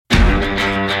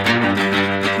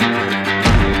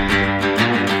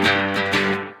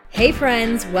Hey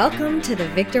friends, welcome to the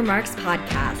Victor Marx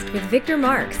podcast with Victor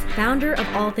Marx, founder of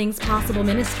All Things Possible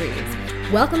Ministries.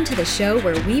 Welcome to the show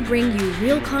where we bring you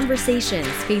real conversations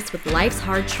faced with life's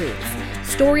hard truths,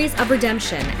 stories of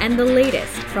redemption, and the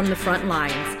latest from the front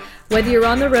lines. Whether you're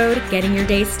on the road, getting your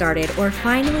day started, or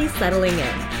finally settling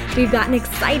in, we've got an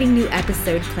exciting new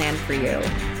episode planned for you.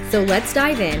 So let's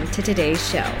dive in to today's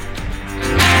show.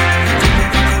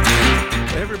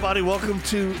 Hey everybody, welcome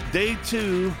to day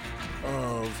 2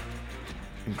 of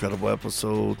incredible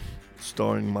episode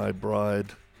starring my bride.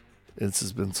 This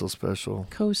has been so special.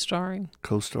 Co-starring.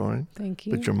 Thank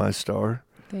you. But you're my star.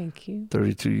 Thank you.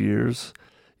 32 years.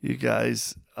 You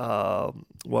guys,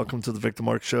 welcome to the Victor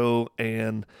Marx Show,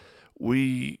 and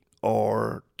we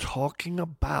are talking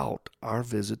about our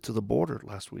visit to the border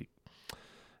last week.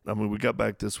 I mean, we got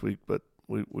back this week, but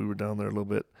we were down there a little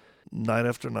bit, night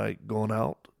after night, going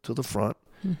out to the front.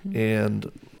 Mm-hmm.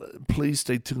 And please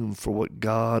stay tuned for what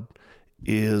God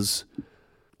is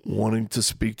wanting to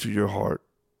speak to your heart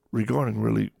regarding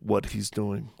really what he's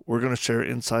doing. We're going to share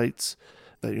insights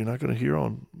that you're not going to hear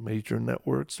on major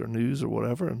networks or news or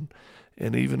whatever.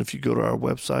 And even if you go to our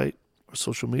website or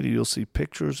social media, you'll see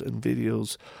pictures and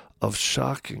videos of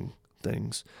shocking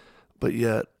things. But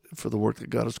yet, for the work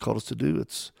that God has called us to do,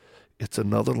 it's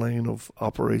another lane of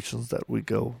operations that we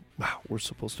go, wow, we're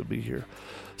supposed to be here.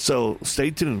 So stay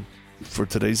tuned for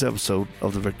today's episode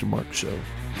of the Victor Marx Show.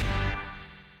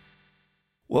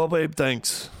 Well, babe,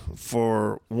 thanks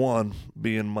for, one,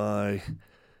 being my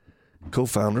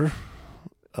co-founder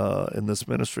in this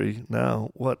ministry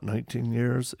now, 19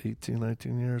 years?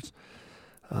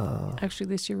 Actually,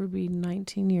 this year would be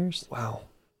 19 years. Wow.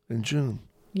 In June.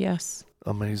 Yes.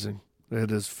 Amazing. It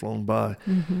has flown by.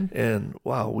 Mm-hmm. And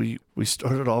wow, we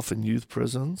started off in youth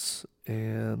prisons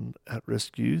and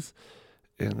at-risk youth,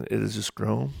 and it has just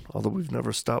grown. Although we've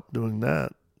never stopped doing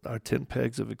that, our tent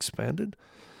pegs have expanded,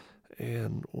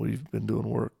 and we've been doing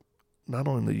work not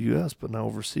only in the U.S., but now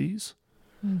overseas,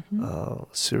 mm-hmm.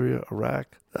 Syria,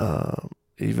 Iraq,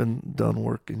 even done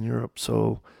work in Europe.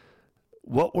 So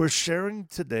what we're sharing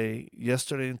today,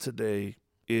 yesterday and today,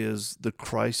 is the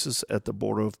crisis at the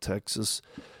border of Texas,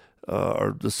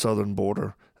 or the southern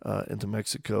border into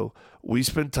Mexico. We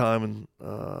spent time in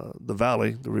the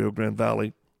valley, the Rio Grande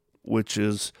Valley, which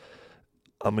is,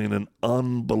 an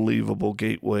unbelievable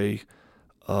gateway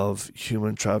of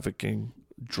human trafficking,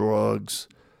 drugs,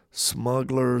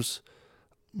 smugglers,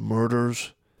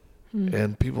 murders,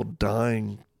 and people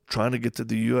dying trying to get to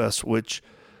the U.S., which,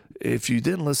 if you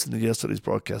didn't listen to yesterday's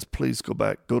broadcast, please go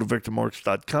back. Go to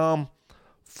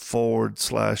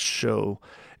victormarx.com/show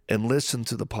and listen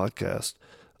to the podcast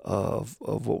of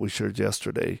what we shared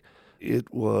yesterday.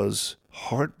 It was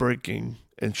heartbreaking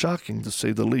and shocking, to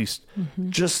say the least.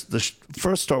 Mm-hmm. Just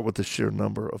first start with the sheer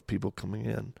number of people coming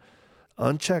in,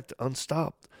 unchecked,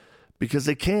 unstopped, because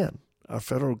they can. Our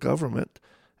federal government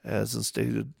has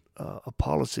instated a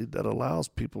policy that allows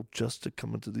people just to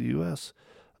come into the U.S.,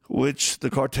 which the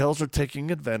cartels are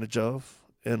taking advantage of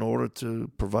in order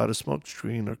to provide a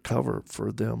smokescreen or cover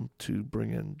for them to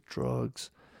bring in drugs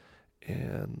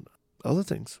and other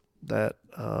things that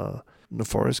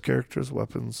nefarious characters,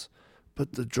 weapons,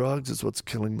 but the drugs is what's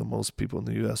killing the most people in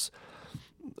the U.S.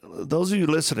 Those of you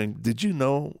listening, did you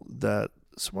know that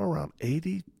somewhere around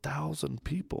 80,000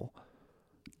 people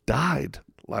died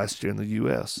last year in the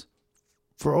U.S.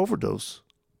 for overdose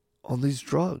on these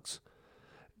drugs?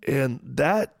 And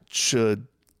that should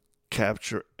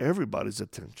capture everybody's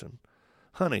attention.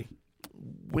 Honey,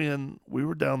 when we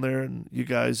were down there, and you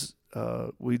guys,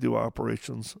 we do our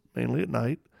operations mainly at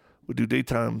night. We do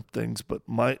daytime things, but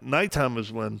nighttime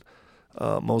is when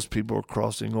most people are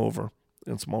crossing over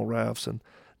in small rafts, and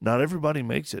not everybody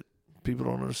makes it. People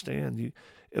don't understand.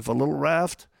 If a little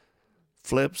raft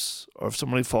flips, or if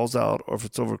somebody falls out, or if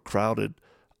it's overcrowded,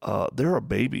 there are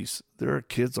babies, there are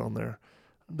kids on there,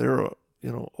 there are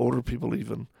older people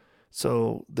even.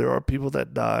 So there are people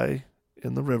that die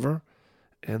in the river,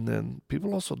 and then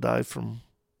people also die from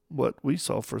what we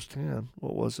saw firsthand.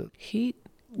 What was it? Heat.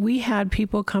 We had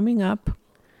people coming up,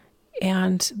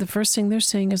 and the first thing they're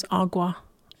saying is agua.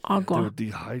 They were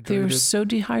dehydrated. They were so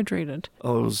dehydrated.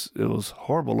 Oh, it was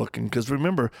horrible looking. Because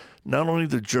remember, not only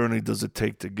the journey does it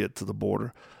take to get to the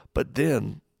border, but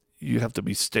then you have to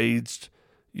be staged.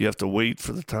 You have to wait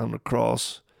for the time to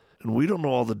cross. And we don't know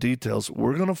all the details.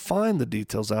 We're going to find the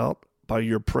details out by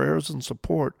your prayers and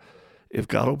support. If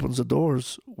God opens the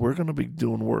doors, we're going to be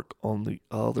doing work on the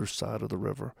other side of the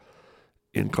river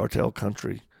in cartel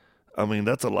country.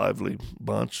 That's a lively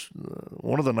bunch.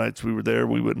 One of the nights we were there,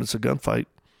 we witnessed a gunfight.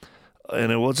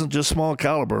 And it wasn't just small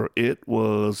caliber.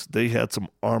 They had some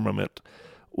armament,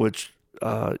 which,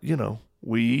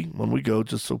 when we go,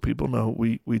 just so people know,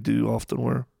 we do often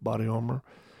wear body armor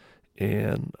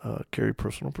and carry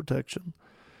personal protection.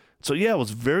 So, yeah, it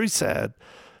was very sad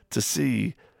to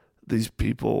see these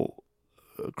people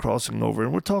crossing over.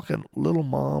 And we're talking little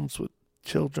moms with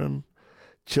children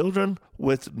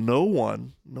with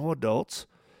no adults.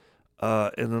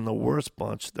 And then the worst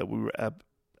bunch that we were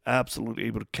absolutely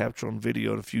able to capture on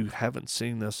video. And if you haven't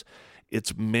seen this,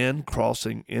 it's men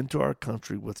crossing into our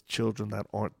country with children that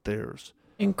aren't theirs.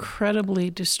 Incredibly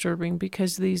disturbing,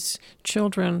 because these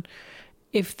children,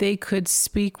 if they could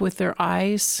speak with their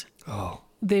eyes,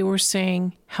 they were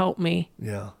saying, "Help me."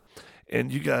 Yeah.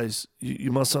 And you guys,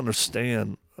 you must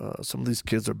understand, some of these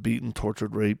kids are beaten,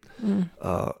 tortured, raped, and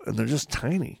they're just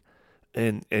tiny.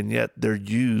 And yet they're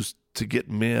used to get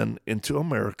men into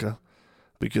America,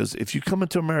 because if you come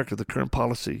into America, the current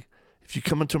policy, if you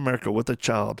come into America with a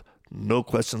child, no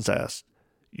questions asked,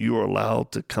 you are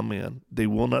allowed to come in. They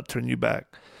will not turn you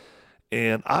back.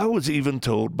 And I was even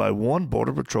told by one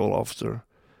Border Patrol officer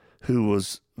who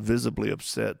was visibly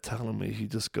upset, telling me, he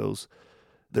just goes,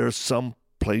 there are some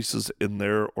places in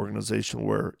their organization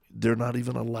where they're not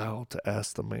even allowed to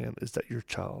ask the man, is that your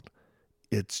child?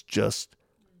 It's just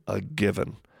a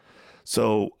given.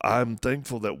 So I'm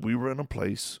thankful that we were in a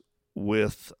place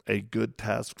with a good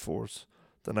task force,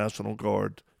 the National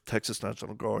Guard, Texas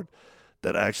National Guard,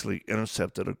 that actually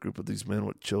intercepted a group of these men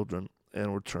with children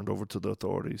and were turned over to the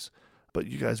authorities. But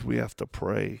you guys, we have to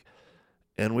pray,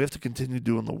 and we have to continue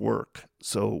doing the work.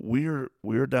 So we're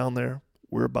down there.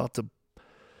 We're about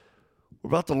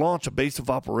to launch a base of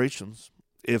operations.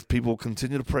 If people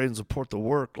continue to pray and support the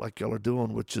work like y'all are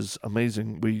doing, which is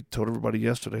amazing. We told everybody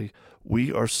yesterday,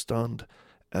 we are stunned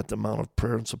at the amount of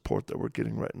prayer and support that we're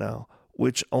getting right now,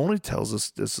 which only tells us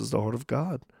this is the heart of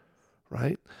God,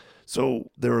 right?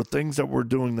 So there are things that we're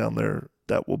doing down there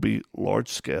that will be large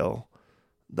scale,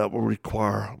 that will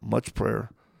require much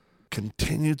prayer,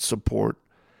 continued support,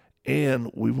 and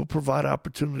we will provide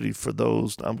opportunity for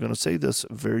those. I'm going to say this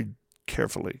very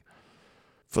carefully.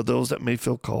 For those that may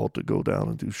feel called to go down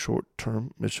and do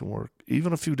short-term mission work,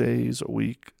 even a few days, a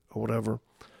week, or whatever,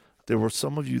 there were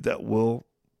some of you that will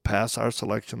pass our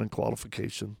selection and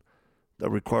qualification that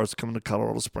requires coming to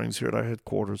Colorado Springs here at our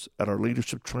headquarters at our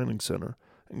Leadership Training Center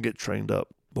and get trained up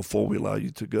before we allow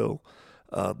you to go.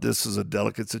 This is a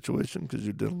delicate situation because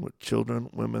you're dealing with children,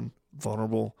 women,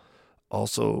 vulnerable,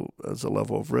 also as a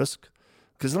level of risk.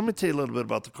 Because let me tell you a little bit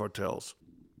about the cartels.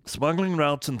 Smuggling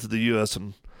routes into the U.S.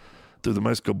 and through the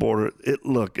Mexico border,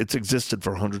 it's existed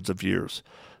for hundreds of years.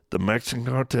 The Mexican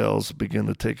cartels began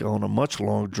to take on a much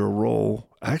larger role,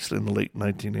 actually in the late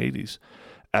 1980s,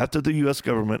 after the U.S.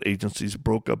 government agencies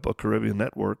broke up a Caribbean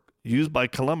network used by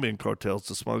Colombian cartels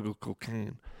to smuggle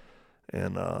cocaine.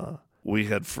 And we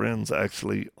had friends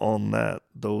actually on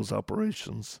those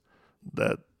operations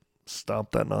that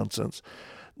stopped that nonsense.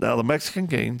 Now, the Mexican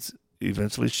gangs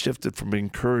eventually shifted from being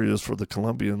couriers for the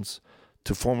Colombians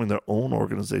to forming their own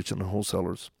organization of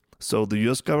wholesalers. So the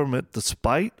U.S. government,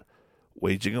 despite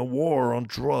waging a war on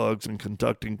drugs and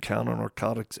conducting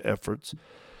counter-narcotics efforts,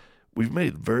 we've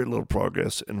made very little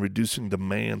progress in reducing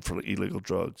demand for illegal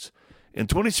drugs. In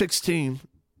 2016,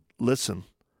 listen,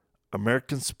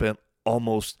 Americans spent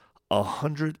almost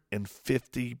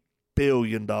 $150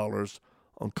 billion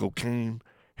on cocaine,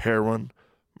 heroin,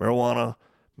 marijuana,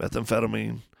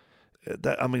 methamphetamine.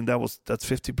 That's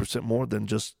 50% more than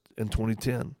just in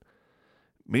 2010.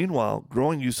 Meanwhile,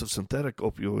 growing use of synthetic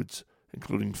opioids,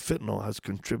 including fentanyl, has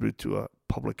contributed to a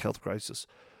public health crisis.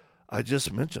 I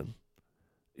just mentioned,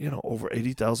 over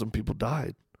 80,000 people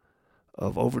died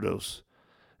of overdose.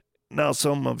 Now,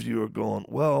 some of you are going,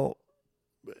 well,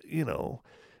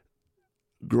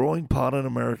 growing pot in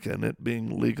America and it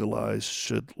being legalized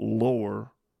should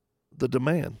lower the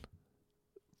demand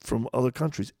from other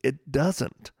countries. It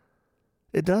doesn't.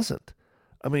 It doesn't.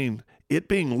 I mean, it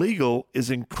being legal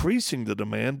is increasing the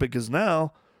demand because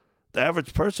now the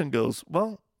average person goes,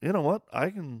 well, you know what? I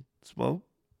can smoke,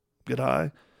 get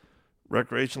high,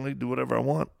 recreationally, do whatever I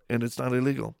want, and it's not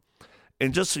illegal.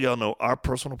 And just so y'all know, our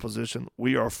personal position,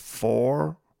 we are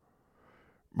for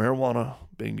marijuana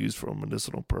being used for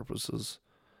medicinal purposes,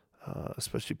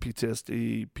 especially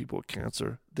PTSD, people with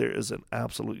cancer. There is an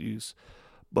absolute use.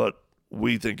 But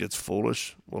we think it's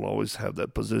foolish. We'll always have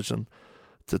that position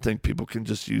to think people can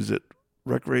just use it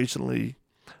recreationally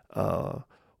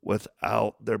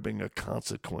without there being a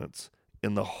consequence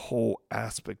in the whole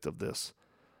aspect of this.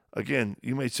 Again,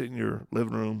 you may sit in your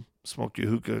living room, smoke your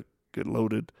hookah, get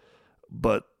loaded,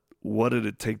 but what did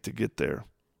it take to get there?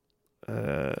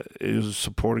 It was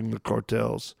supporting the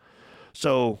cartels.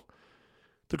 So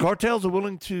The cartels are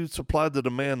willing to supply the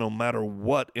demand no matter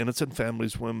what. Innocent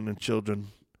families, women, and children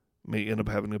may end up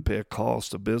having to pay a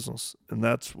cost of business. And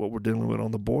that's what we're dealing with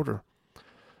on the border.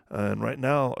 And right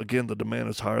now, again, the demand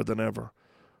is higher than ever.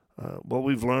 What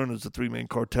we've learned is the three main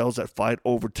cartels that fight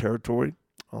over territory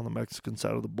on the Mexican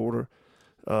side of the border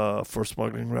for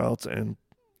smuggling routes and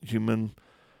human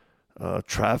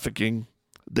trafficking.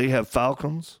 They have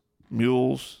falcons,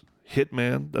 mules,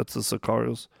 hitmen, that's the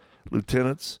sicarios,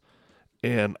 lieutenants.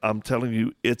 And I'm telling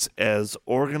you, it's as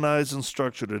organized and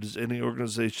structured as any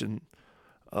organization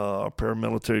or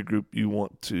paramilitary group you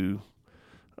want to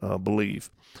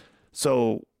believe.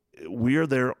 So we are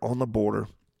there on the border,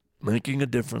 making a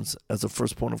difference as a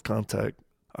first point of contact.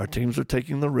 Our teams are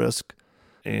taking the risk.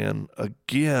 And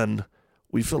again,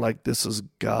 we feel like this is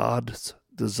God's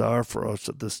desire for us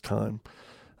at this time.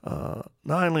 Now,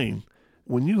 Eileen,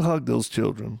 when you hug those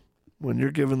children, when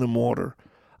you're giving them water,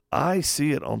 I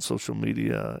see it on social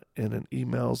media and in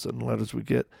emails and letters we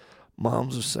get.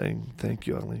 Moms are saying, thank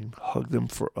you, Eileen. Hug them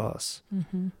for us.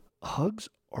 Mm-hmm. Hugs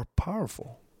are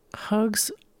powerful. Hugs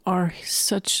are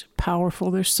such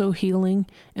powerful. They're so healing.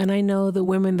 And I know the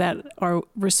women that are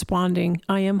responding,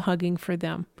 I am hugging for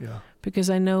them. Yeah. Because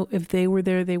I know if they were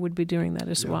there, they would be doing that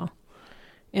as well.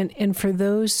 And for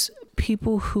those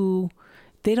people who,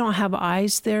 they don't have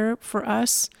eyes there for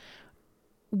us,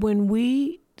 when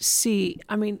we see,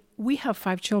 I mean, we have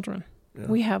 5 children. Yeah.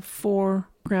 We have 4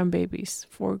 grandbabies,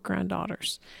 4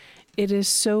 granddaughters. It is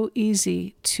so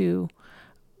easy to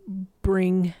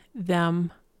bring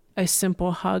them a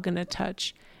simple hug and a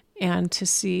touch, and to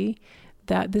see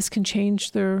that this can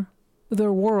change their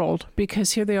world,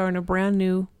 because here they are in a brand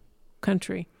new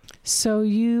country. So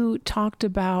you talked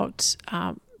about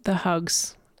the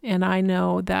hugs, and I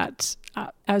know that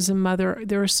as a mother,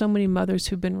 there are so many mothers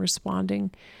who've been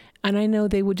responding, and I know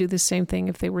they would do the same thing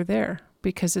if they were there,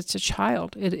 because it's a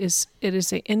child. It is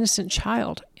an innocent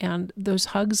child, and those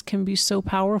hugs can be so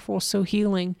powerful, so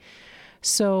healing.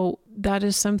 So that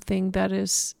is something that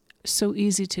is so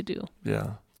easy to do.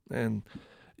 Yeah. And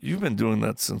you've been doing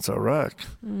that since Iraq,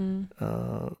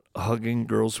 hugging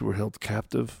girls who were held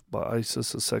captive by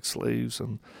ISIS as sex slaves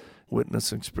and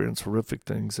witness and experience horrific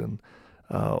things. And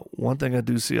one thing I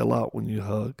do see a lot when you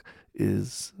hug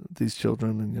is these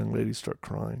children and young ladies start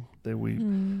crying. They weep.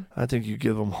 I think you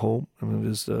give them hope. I mean,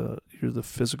 you're the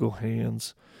physical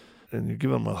hands, and you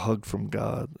give them a hug from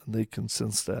God, and they can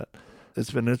sense that. It's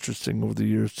been interesting over the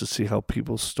years to see how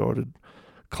people started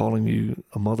calling you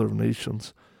a mother of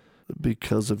nations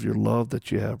because of your love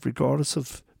that you have, regardless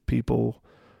of people,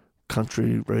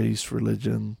 country, race,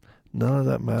 religion. None of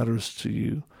that matters to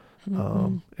you.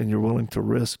 And you're willing to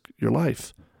risk your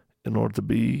life in order to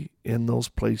be in those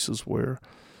places where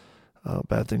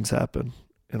bad things happen,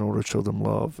 in order to show them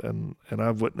love. And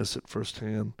I've witnessed it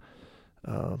firsthand.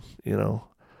 I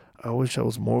wish I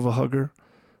was more of a hugger.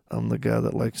 I'm the guy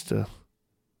that likes to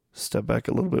step back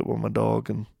a little bit with my dog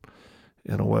and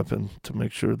a weapon to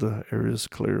make sure the area is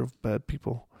clear of bad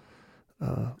people.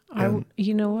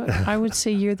 You know what? I would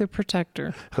say you're the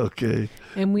protector. Okay.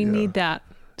 And we need that.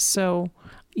 So,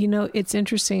 it's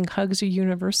interesting. Hugs are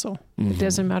universal. Mm-hmm. It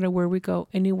doesn't matter where we go,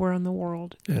 anywhere in the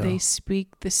world. Yeah. They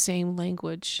speak the same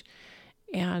language.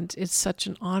 And it's such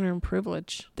an honor and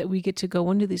privilege that we get to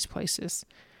go into these places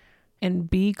and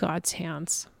be God's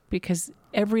hands. Because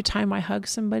every time I hug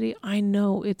somebody, I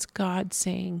know it's God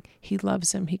saying he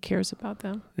loves them, he cares about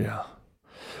them. Yeah.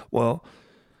 Well,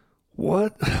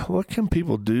 what can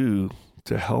people do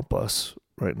to help us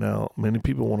right now? Many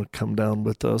people want to come down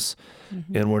with us,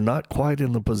 and we're not quite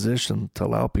in the position to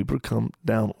allow people to come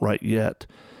down right yet.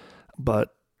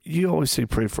 But you always say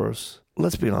pray for us.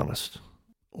 Let's be honest.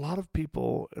 A lot of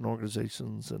people and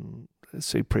organizations and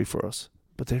say pray for us,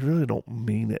 but they really don't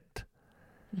mean it.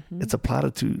 Mm-hmm. It's a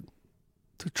platitude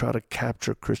to try to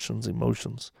capture Christians'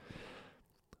 emotions.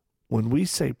 When we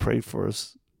say pray for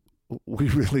us, we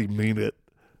really mean it.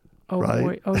 Oh, right?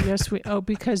 Boy. Oh, yes.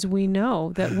 Because we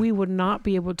know that we would not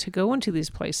be able to go into these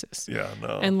places. Yeah,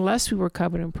 no. Unless we were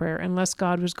covered in prayer, unless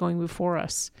God was going before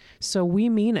us. So we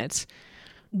mean it.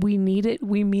 We need it.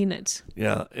 We mean it.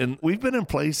 Yeah. And we've been in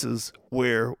places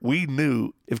where we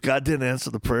knew if God didn't answer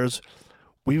the prayers,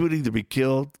 we would either be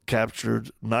killed,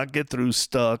 captured, not get through,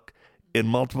 stuck in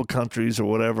multiple countries or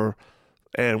whatever.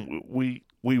 And we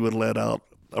would let out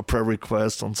a prayer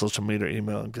request on social media or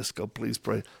email and just go, please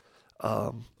pray.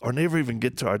 Or never even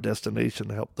get to our destination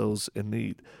to help those in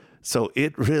need. So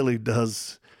it really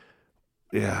does.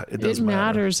 Yeah, it does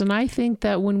matters. And I think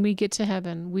that when we get to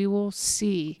heaven, we will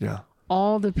see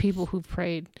all the people who've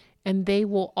prayed, and they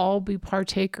will all be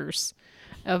partakers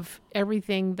of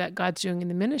everything that God's doing in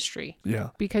the ministry. Yeah.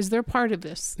 Because they're part of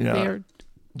this. Yeah.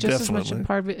 just as much a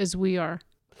part of it as we are.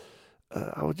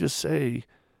 I would just say,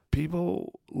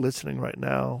 people listening right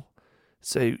now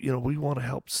say, we want to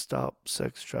help stop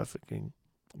sex trafficking.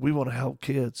 We want to help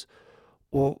kids.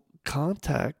 Well,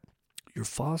 contact your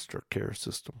foster care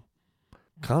system.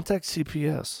 Contact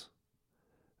CPS.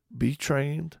 Be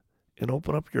trained and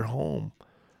open up your home.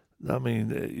 I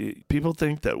mean, people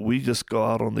think that we just go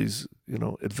out on these,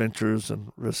 adventures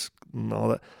and risk and all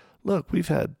that. Look, we've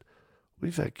had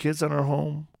kids in our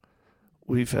home.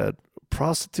 We've had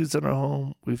prostitutes in our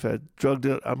home. We've had drug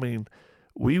dealers. I mean,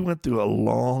 we went through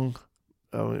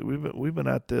we've been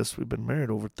at this. We've been married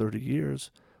over 30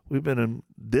 years. We've been in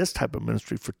this type of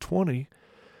ministry for 20.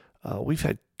 We've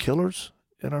had killers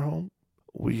in our home.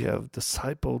 We have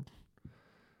discipled,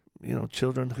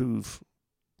 children who've,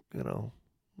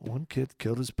 one kid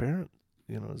killed his parent,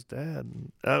 his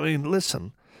dad. I mean,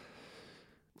 listen,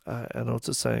 I know it's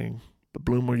a saying, but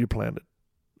bloom where you planted.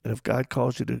 And if God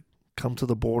calls you to come to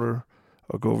the border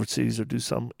or go overseas or do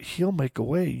something, he'll make a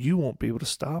way. You won't be able to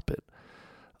stop it.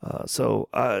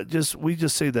 We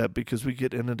just say that because we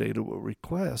get inundated with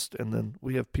requests, and then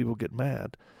we have people get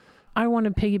mad. I want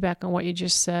to piggyback on what you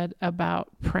just said about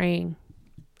praying.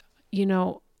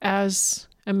 As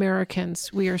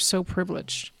Americans, we are so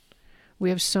privileged. We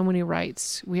have so many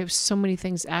rights. We have so many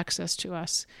things access to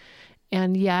us.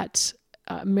 And yet,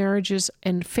 marriages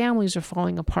and families are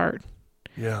falling apart.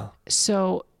 Yeah.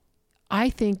 So I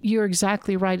think you're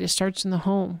exactly right. It starts in the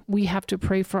home. We have to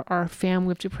pray for our family.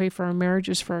 We have to pray for our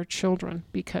marriages, for our children,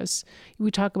 because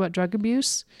we talk about drug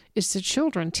abuse. It's the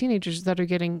children, teenagers that are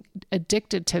getting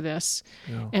addicted to this.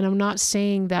 Yeah. And I'm not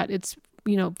saying that it's,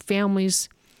 families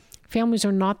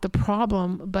are not the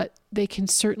problem, but they can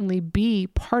certainly be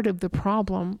part of the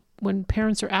problem when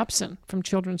parents are absent from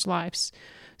children's lives.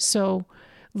 So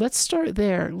let's start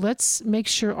there. Let's make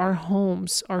sure our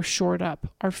homes are shored up,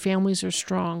 our families are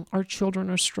strong, our children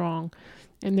are strong,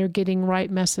 and they're getting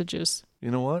right messages.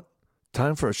 You know what?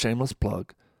 Time for a shameless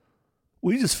plug.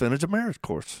 We just finished a marriage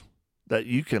course that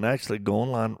you can actually go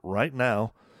online right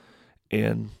now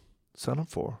and sign up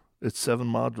for. It's 7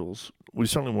 modules. We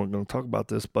certainly weren't going to talk about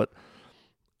this, but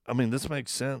I mean, this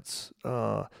makes sense.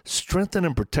 Strengthen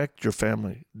and protect your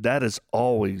family. That is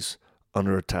always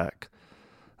under attack.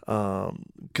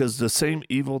 Because the same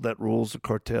evil that rules the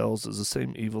cartels is the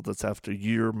same evil that's after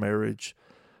your marriage,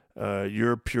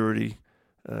 your purity,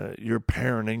 your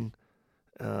parenting,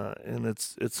 and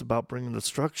it's about bringing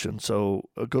destruction. So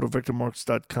go to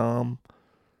victormarx.com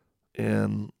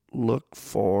and look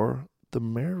for the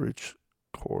marriage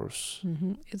course.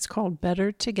 Mm-hmm. It's called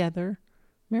Better Together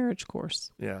Marriage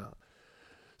Course. Yeah.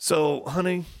 So,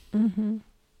 honey,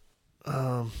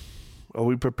 are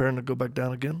we preparing to go back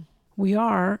down again? We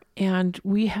are, and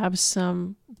we have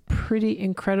some pretty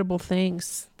incredible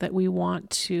things that we want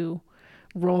to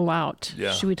roll out.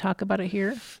 Yeah. Should we talk about it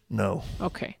here? No.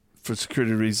 Okay. For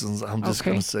security reasons, I'm just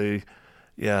going to say,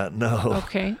 no.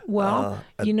 Okay. Well,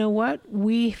 you know what?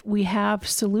 We have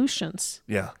solutions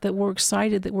that we're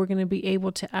excited that we're going to be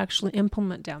able to actually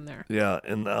implement down there. Yeah,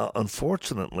 and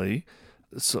unfortunately,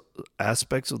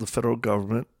 aspects of the federal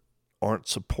government aren't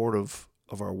supportive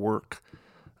of our work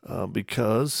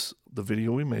because the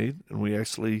video we made, and we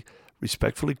actually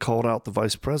respectfully called out the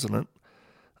vice president,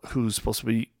 who's supposed to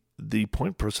be the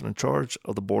point person in charge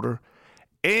of the border,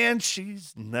 and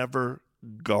she's never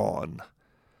gone.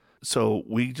 So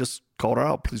we just called her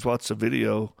out. Please watch the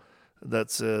video that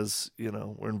says,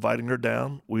 we're inviting her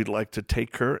down. We'd like to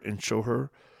take her and show her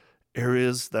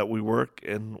areas that we work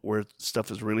and where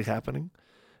stuff is really happening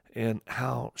and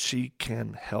how she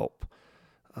can help.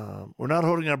 We're not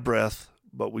holding our breath,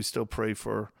 but we still pray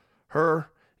for her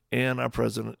and our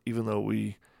president, even though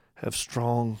we have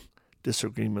strong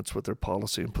disagreements with their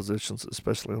policy and positions,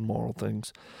 especially on moral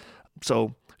things.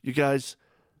 So you guys,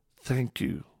 thank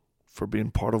you for being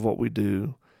part of what we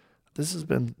do. This has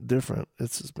been different.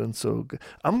 This has been so good.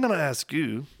 I'm going to ask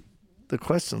you the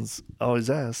questions I always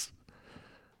ask,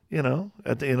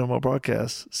 at the end of my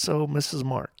broadcast. So, Mrs.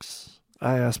 Marx,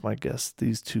 I ask my guests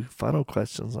these 2 final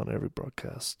questions on every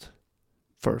broadcast.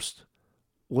 First,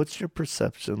 what's your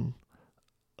perception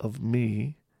of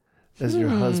me as your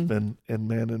husband and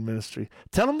man in ministry?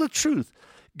 Tell them the truth.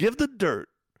 Give the dirt.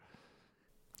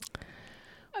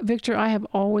 Victor, I have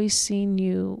always seen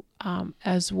you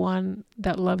as one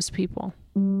that loves people,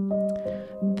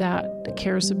 that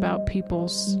cares about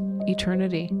people's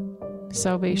eternity,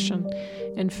 salvation.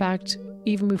 In fact,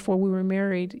 even before we were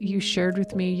married, you shared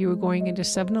with me you were going into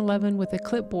 7-Eleven with a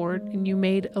clipboard and you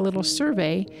made a little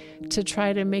survey to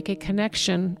try to make a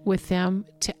connection with them,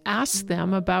 to ask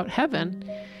them about heaven.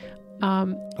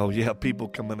 Oh, yeah, people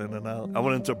coming in and out. I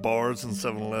went into bars and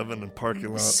 7-Eleven and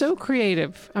parking lots. So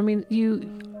creative. I mean,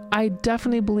 I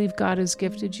definitely believe God has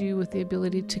gifted you with the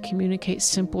ability to communicate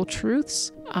simple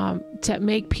truths, to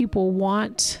make people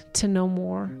want to know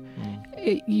more.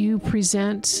 You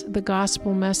present the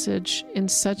gospel message in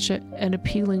such an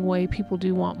appealing way. People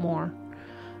do want more.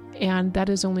 And that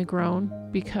has only grown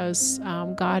because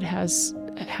God has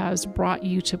brought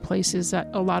you to places that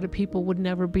a lot of people would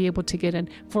never be able to get in.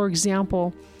 For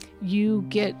example, you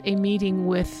get a meeting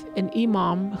with an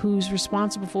imam who's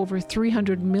responsible for over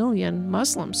 300 million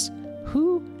Muslims.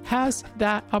 Who has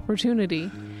that opportunity?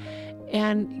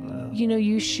 And,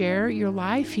 you share your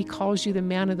life. He calls you the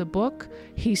man of the book.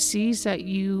 He sees that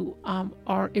you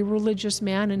are a religious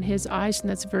man in his eyes, and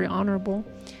that's very honorable.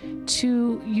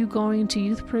 To you going to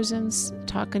youth prisons,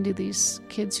 talking to these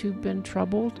kids who've been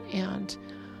troubled. And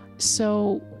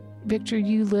so, Victor,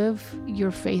 you live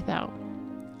your faith out.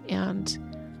 And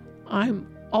I'm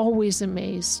always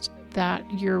amazed that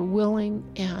you're willing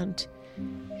and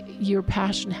your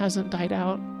passion hasn't died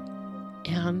out.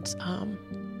 And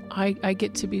I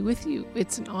get to be with you.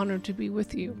 It's an honor to be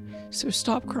with you. So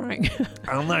stop crying.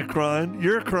 I'm not crying.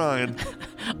 You're crying.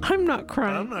 I'm not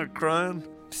crying. I'm not crying.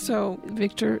 So,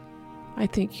 Victor, I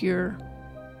think you're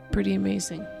pretty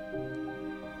amazing.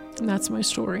 And that's my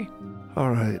story. All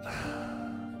right.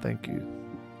 Thank you.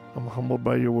 I'm humbled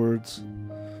by your words.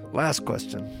 Last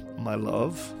question, my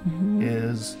love,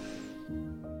 is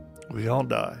we all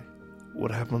die.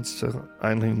 What happens to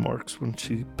Eileen Marx when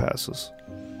she passes?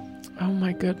 Oh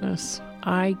my goodness.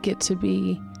 I get to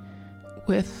be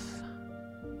with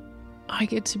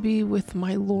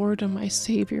my Lord and my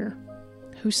Savior,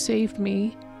 who saved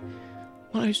me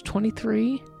when I was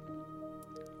 23.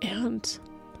 And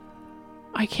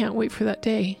I can't wait for that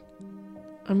day.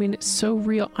 I mean, it's so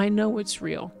real. I know it's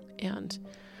real. And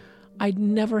I'd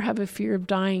never have a fear of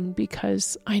dying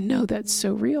because I know that's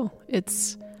so real.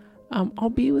 It's, I'll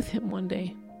be with him one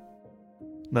day.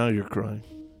 Now you're crying.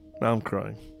 Now I'm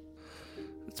crying.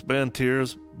 It's been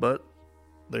tears, but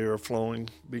they are flowing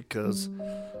because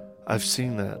I've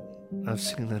seen that. I've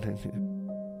seen that in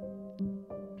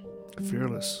you.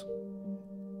 Fearless.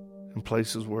 In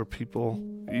places where people,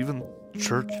 even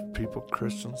church people,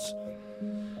 Christians,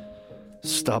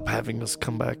 stop having us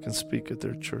come back and speak at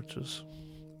their churches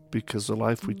because the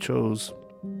life we chose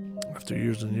after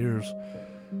years and years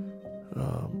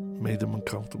made them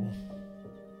uncomfortable.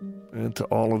 And to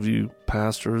all of you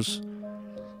pastors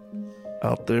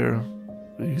out there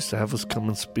who used to have us come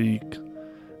and speak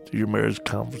to your marriage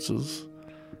conferences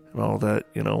and all that,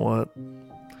 you know what?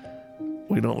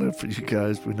 We don't live for you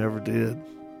guys. We never did.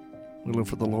 We live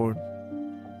for the Lord.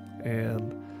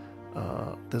 And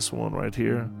this one right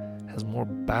here has more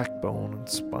backbone and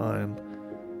spine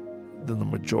than the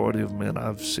majority of men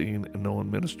I've seen and know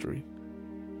in ministry.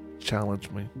 Challenge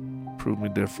me. Prove me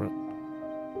different.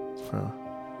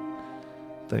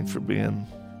 Thanks for being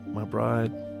my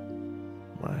bride,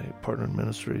 my partner in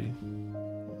ministry,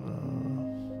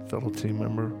 fellow team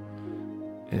member,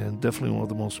 and definitely one of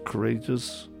the most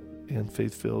courageous and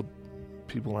faith-filled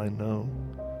people I know.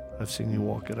 I've seen you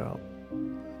walk it out.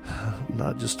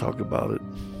 Not just talk about it.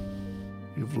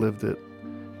 You've lived it.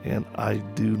 And I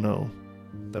do know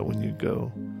that when you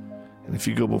go, and if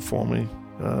you go before me,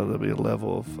 there'll be a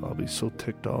level of, I'll be so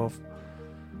ticked off.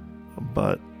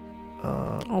 But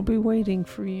I'll be waiting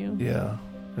for you. Yeah.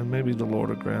 And maybe the Lord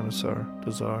will grant us our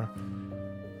desire.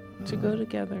 To go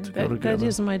together. That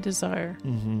is my desire.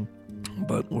 Mm-hmm.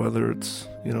 But whether it's,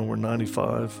 we're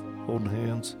 95 holding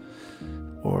hands,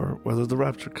 or whether the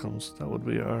rapture comes, that would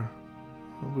be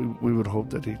we would hope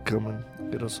that he'd come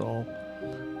and get us all.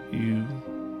 You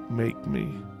make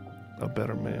me a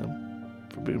better man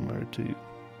for being married to you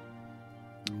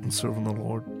and serving the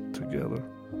Lord together.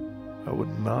 I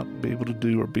would not be able to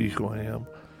do or be who I am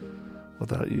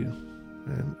without you.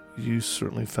 And you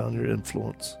certainly found your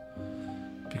influence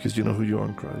because you know who you are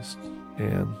in Christ,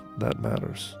 and that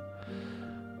matters.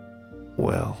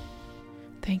 Well,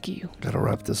 thank you. Gotta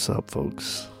wrap this up,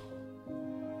 folks.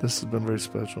 This has been very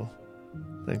special.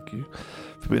 Thank you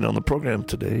for being on the program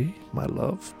today, my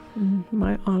love.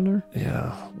 My honor.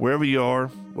 Yeah. Wherever you are,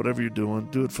 whatever you're doing,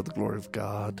 do it for the glory of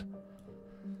God.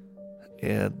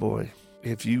 And boy,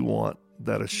 if you want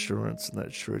that assurance and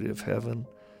that surety of heaven,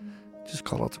 just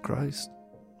call out to Christ.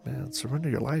 Man, surrender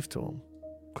your life to him.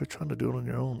 Quit trying to do it on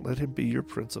your own. Let him be your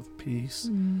Prince of Peace.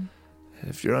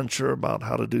 If you're unsure about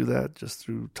how to do that, just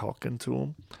through talking to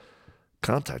him,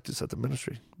 contact us at the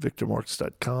ministry,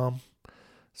 victormarx.com.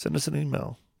 Send us an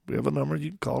email. We have a number you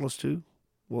can call us to.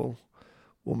 We'll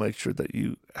will make sure that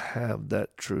you have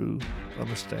that true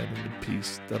understanding and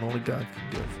peace that only God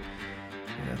can give.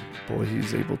 And boy,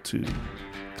 He's able to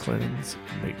cleanse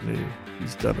and make new.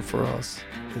 He's done it for us,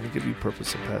 and to give you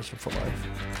purpose and passion for life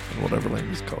and whatever lane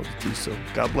He's called you to do so.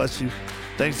 God bless you.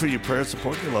 Thanks for your prayer,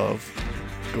 support, and your love.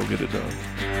 Go get it done.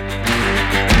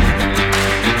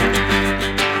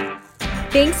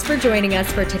 Thanks for joining us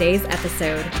for today's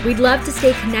episode. We'd love to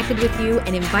stay connected with you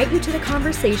and invite you to the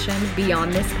conversation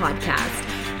beyond this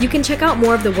podcast. You can check out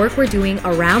more of the work we're doing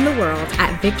around the world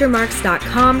at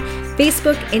victormarx.com,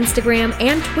 Facebook, Instagram,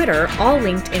 and Twitter, all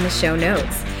linked in the show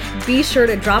notes. Be sure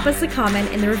to drop us a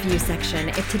comment in the review section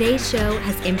if today's show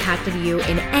has impacted you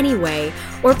in any way,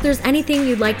 or if there's anything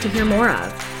you'd like to hear more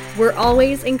of. We're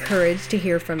always encouraged to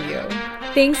hear from you.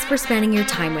 Thanks for spending your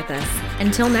time with us.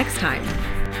 Until next time.